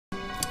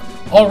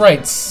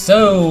Alright,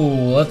 so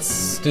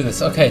let's do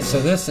this. Okay, so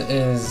this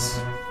is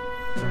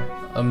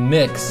a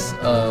mix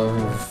of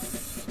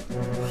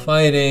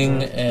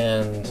fighting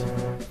and...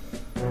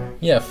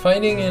 yeah,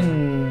 fighting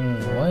and...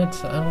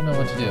 what? I don't know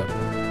what to do.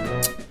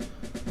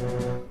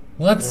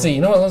 Let's see,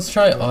 you know what, let's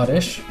try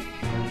Oddish.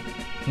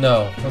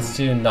 No, let's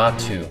do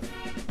Natu.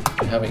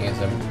 I haven't used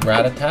him.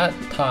 Rattata,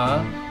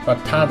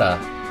 Rattata.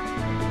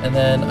 And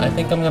then I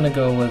think I'm gonna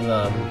go with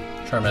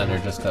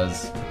Charmander just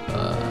because,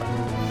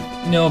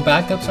 you know,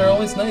 backups are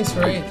always nice,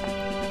 right?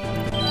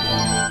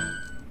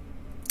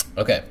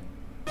 Okay.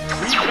 We've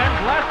been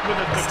blessed with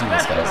a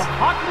success of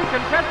hotly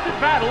contested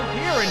battles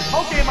here in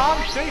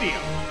Pokemon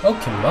Stadium.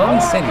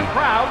 Pokemon City. The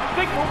crowd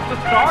signals the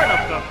start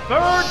of the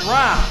third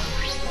round.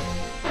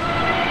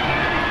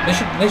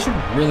 They should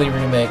really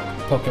remake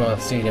Pokemon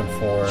Stadium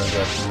for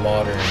the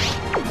modern,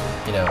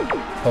 you know,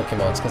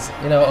 Pokemons. Because,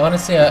 you know,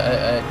 honestly,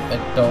 I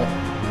don't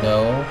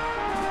know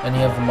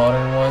any of the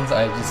modern ones.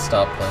 I just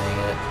stopped playing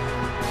it.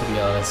 To be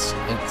honest,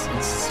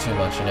 it's too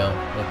much, you know.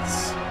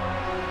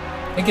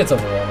 It gets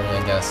overwhelming,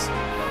 I guess.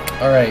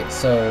 All right,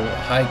 so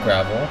high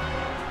gravel.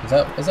 Is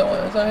that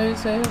how you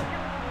say it?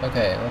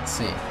 Okay, let's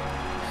see.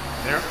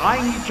 They're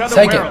eyeing each other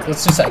Psychic. warily.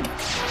 Let's do psychic.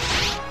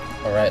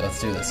 All right, let's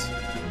do this.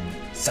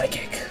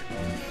 Psychic.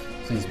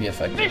 Please be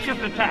effective. Vicious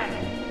attack.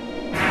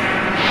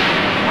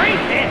 Great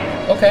hit.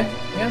 Okay,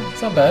 yeah,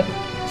 it's not bad.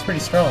 It's pretty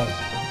strong.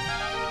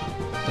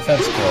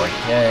 Defense score.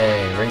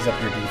 Yay, raise up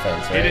your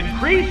defense, right? It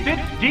increased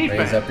its defense.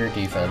 Raise up your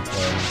defense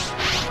when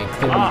you can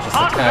clearly A just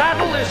hot attack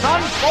battle me is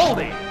and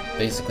unfolding.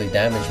 basically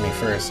damage me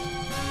first.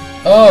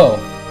 Oh!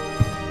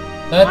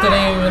 That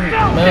didn't even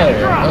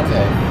matter.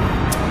 Okay.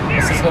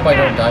 Let's just hope I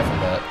don't die from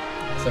that.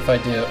 So if I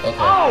do, okay.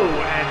 Oh,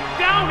 and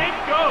down it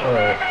goes.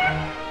 Alright.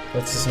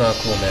 That's just not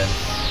cool, man.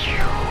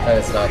 That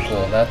is not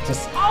cool. That's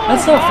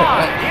not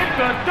fair. It's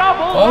a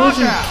double Why would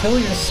you knockout. kill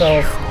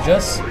yourself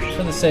just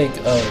for the sake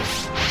of,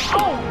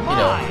 Oh you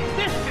know, my,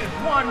 this is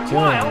one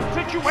wild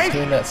just situation.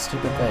 doing that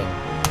stupid thing?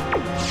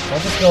 I'll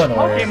just go in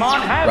order.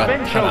 Pokemon have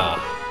been Rattata.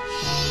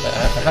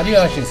 chosen. How do you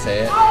actually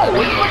say it? Oh,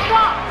 it's a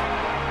shot.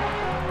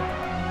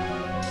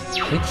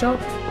 Hitchop?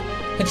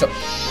 Hitchop.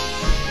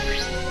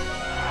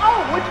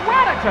 Oh, it's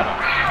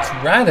Rattata. It's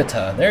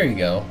Rattata. There you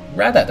go.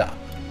 Rattata.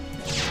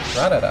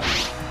 Rattata.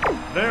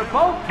 They're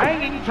both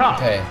hanging tough.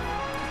 Okay.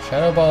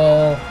 Shadow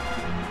Ball.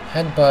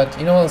 Headbutt.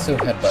 You know what? Let's do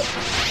Headbutt.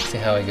 See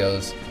how he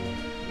goes.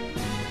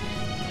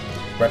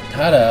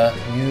 Rattata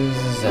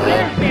uses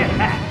There's the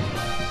attack.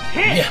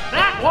 Hit. Yeah.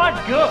 That was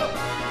good.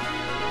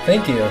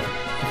 Thank you.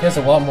 He has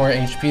a lot more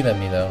HP than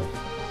me, though.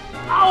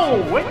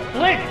 Oh, it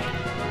flinched.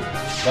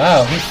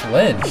 Wow, he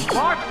flinched.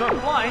 Sparks are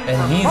flying And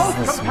from he's both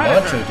this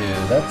competitors. macho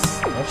dude.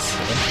 That's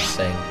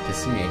interesting to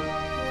see.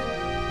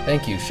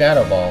 Thank you.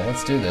 Shadow Ball.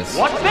 Let's do this.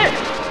 What's this?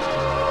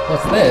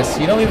 What's this?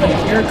 You don't even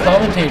hear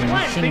commentators.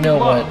 You should know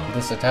what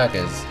this attack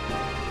is.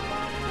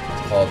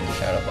 It's called the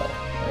Shadow Ball.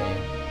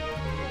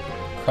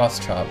 Right? Cross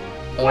Chop.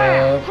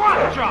 Where?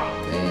 Cross chop.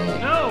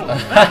 No.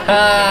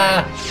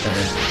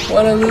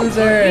 What a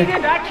loser!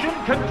 Heated action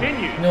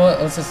continues. You know what?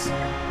 Let's just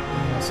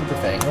Super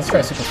Fang. Let's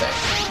try Super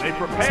Fang. They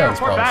prepare Sounds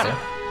for promising.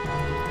 battle.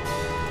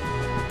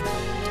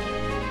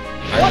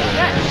 What's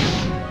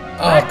that?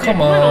 Oh, That come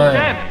did little on!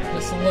 damage.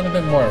 Just a little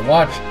bit more.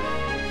 Watch.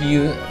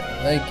 You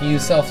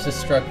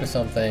self-destruct or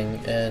something,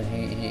 and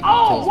he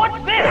Oh, kills me.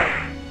 what's this?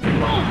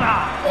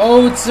 Bullseye.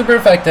 Oh, it's super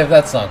effective.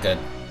 That's not good.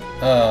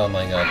 Oh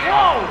my god.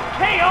 Whoa,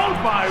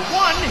 KO'd by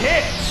one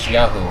hit.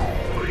 Yahoo.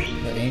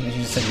 He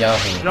just said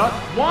Yahoo.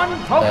 Just one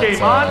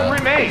Pokemon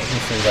remains. I'm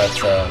sure that's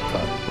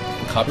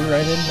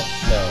copyrighted?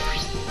 No.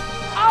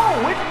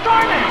 Oh, it's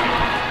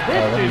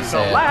Charmander. What do you This is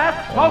say? the last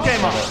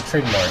Pokemon.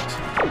 Trademarked.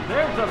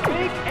 There's a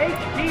big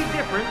HP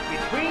difference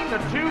between the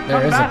two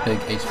There is a combatants. big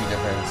HP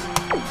difference.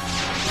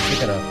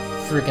 You're gonna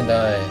freaking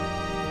die.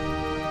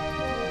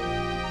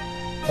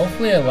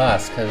 Hopefully I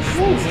last, because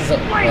this is the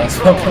last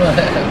Pokemon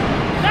I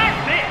have.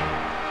 That's it.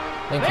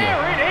 Thank you.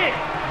 There it is.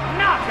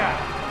 Knockout.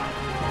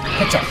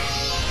 Hitchop.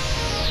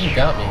 You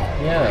got me.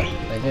 Yeah,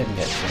 I did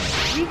get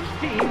you. Each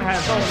team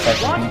has if I only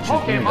can one beat you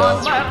here,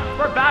 Pokemon though. left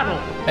for battle.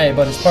 Hey,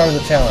 but it's part of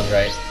the challenge,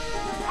 right?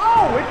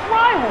 Oh, it's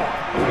Rhyhorn.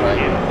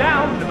 It's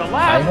down to the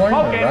last Rhyhorn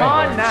or Pokemon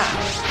Rhyhorn? now.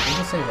 Did you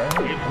just say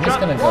Rhyhorn? It's I'm just just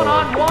gonna go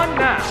one-on-one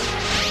now.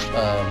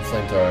 with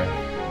Flamethrower,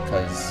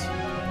 because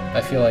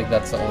I feel like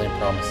that's the only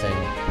promising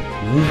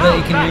move that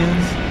you can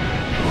use.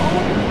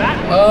 That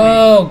was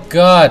Oh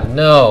god,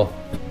 no.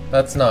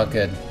 That's not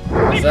good.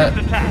 Is that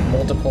Vicious attack.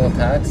 multiple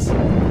attacks?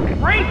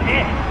 great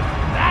hit.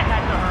 That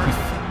had to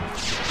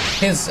hurt.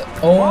 His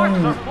Sparks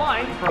own are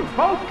flying from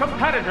both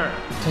competitors.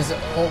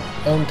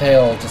 own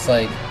tail just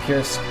like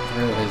pierced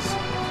through his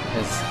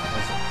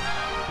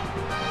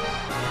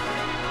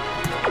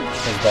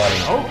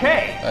body.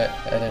 Okay.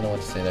 I didn't know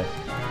what to say there.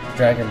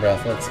 Dragon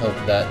Breath, let's hope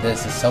that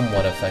this is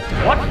somewhat effective.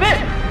 at What's least. this?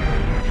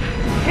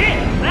 Hit.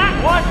 That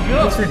was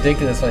It's good.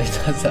 ridiculous when he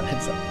does that.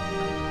 It's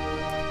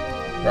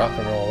rock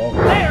and roll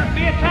over. There's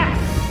the attack.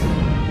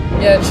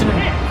 Yeah,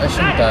 I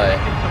shouldn't die.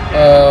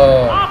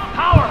 Oh. Off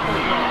powerful.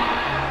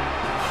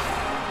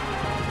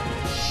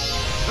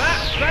 That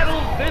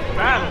settles this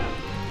battle.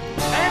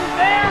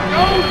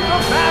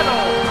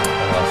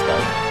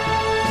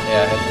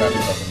 ahead and grab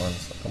your Pokemon.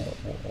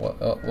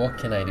 So, what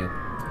can I do?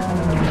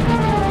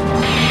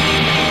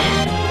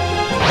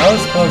 I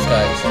was close,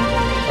 guys.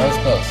 I was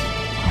close.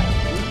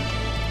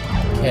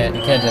 You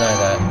can't deny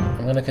that.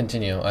 I'm gonna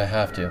continue. I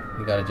have to.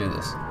 You gotta do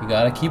this. You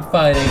gotta keep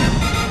fighting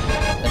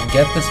and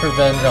get this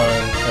revenge on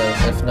him,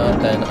 because if not,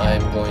 then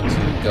I'm going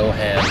to go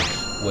ham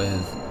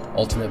with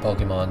Ultimate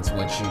Pokemons,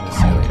 which you will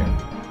see later.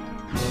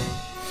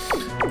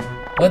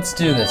 Let's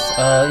do this.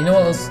 You know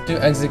what? Let's do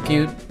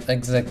Execute.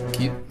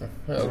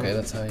 Okay,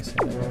 that's how you say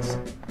it, I guess.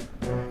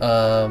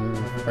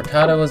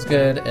 Rattata was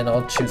good, and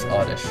I'll choose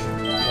Oddish.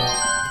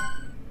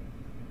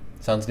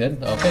 Sounds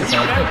good? Okay,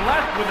 sounds good.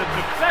 Left with a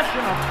succession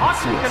of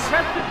hotly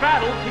contested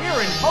battles here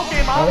in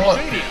Pokemon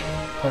Stadium.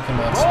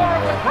 Pokemon Roar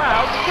of the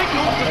crowd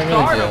signals the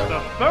start of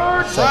the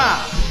third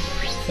round.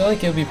 I feel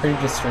like it would be pretty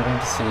disturbing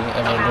to see. I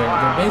mean,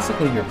 they're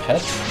basically your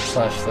pets /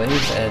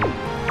 slaves, and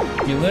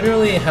you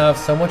literally have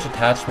so much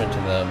attachment to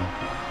them,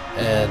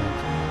 and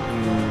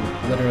you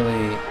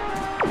literally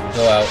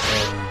go out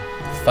and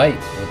fight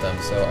with them.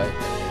 So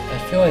I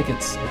feel like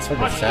it's sort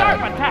of sad.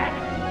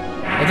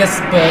 I guess,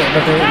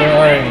 but there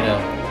are, you know,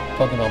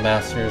 Pokemon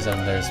Masters,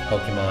 and there's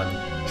Pokemon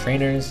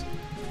Trainers,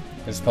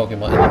 there's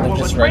Pokemon, and then there's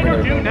just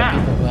regular people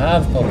who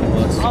have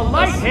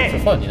Pokemon for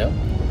fun, you know?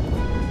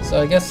 So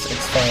I guess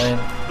it's fine.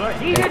 The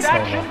heated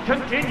action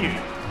continues.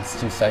 Let's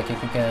do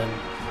Psychic again.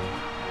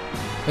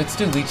 Let's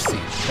do Leech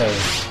Seed,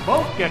 because...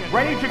 Both get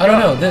ready to go. I don't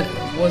know,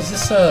 was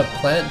this a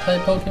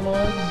plant-type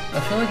Pokemon? I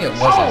feel like it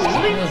wasn't.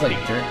 I think it was like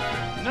dirt.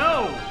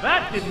 No,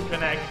 that didn't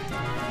connect.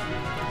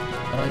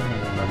 I don't even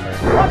remember.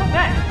 What's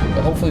next?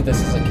 But hopefully this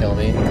doesn't kill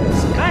me.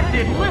 That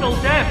did little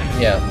damage.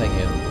 Yeah, thank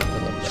you.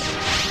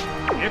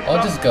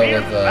 I'll just go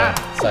with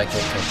Psychic,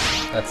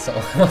 because that's the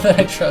only one that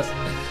I trust.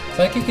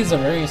 Psychic is a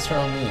very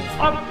strong move.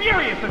 A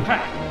furious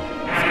attack.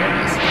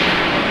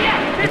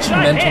 Yes, it should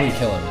mentally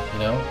kill him, you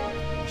know?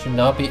 Should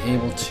not be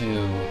able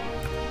to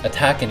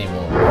attack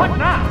anymore. What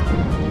now?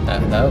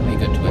 That would be a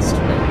good twist,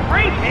 right?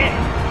 Great hit.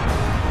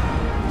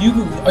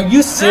 Are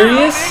you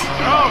serious?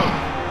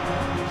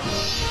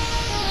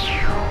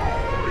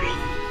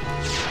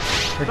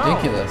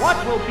 Ridiculous. So, what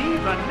will be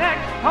the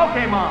next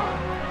Pokemon?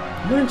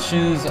 I'm gonna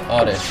choose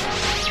Oddish.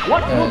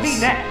 What will be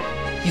next?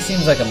 He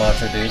seems like a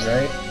macho dude,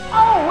 right?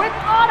 Oh, it's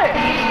Oddish!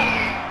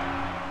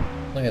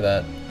 Look at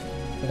that.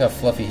 Look how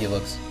fluffy he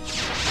looks.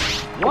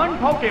 One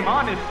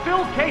Pokemon is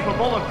still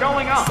capable of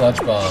going up. Sludge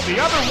Bomb. The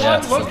other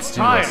one looks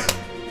tired.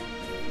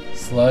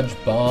 Sludge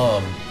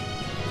Bomb.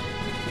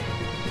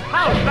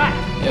 How's that?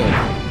 Ew.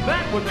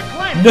 That was a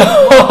cleanse.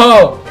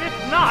 No!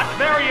 It's not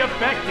very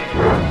effective.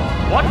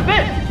 What's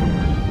this?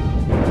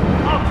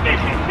 A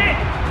vicious hit.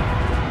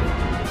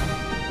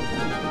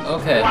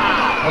 Okay.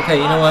 Wow. Okay,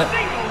 you know what?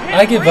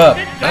 I give up.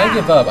 I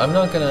give up. I'm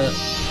not gonna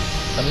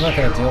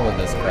deal with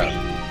this crap.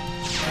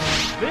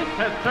 This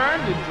has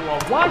turned into a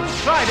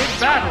one-sided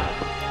battle.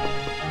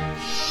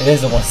 It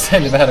is a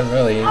one-sided battle,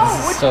 really.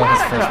 This is still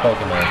his first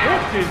Pokemon.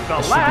 This is the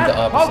It should be the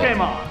last opposite.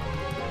 Pokemon.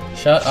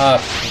 Shut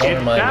up. Don't It's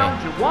remind down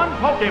me. to one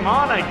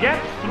Pokemon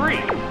against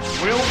 3.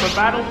 Will the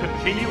battle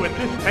continue at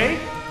this pace?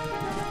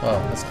 Wow,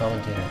 this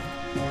commentator.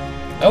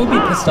 I would be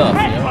pissed off,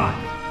 you know?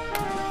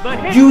 The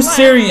hit You lands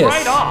serious?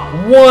 right off.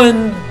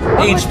 1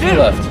 HP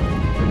left.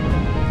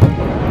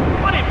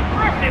 What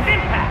impressive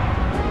impact!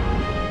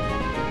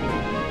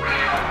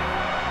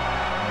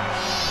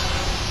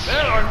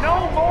 There are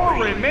no more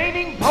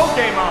remaining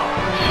Pokemon.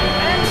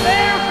 And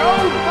there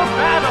goes the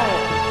battle!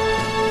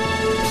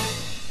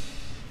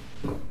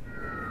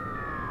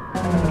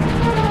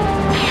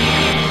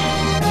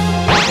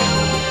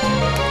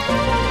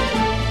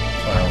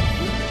 Wow.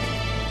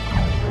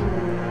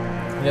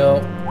 You know,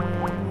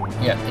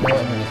 yeah, you know what,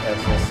 I'm gonna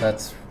catch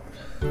this.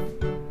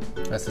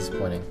 That's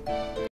disappointing.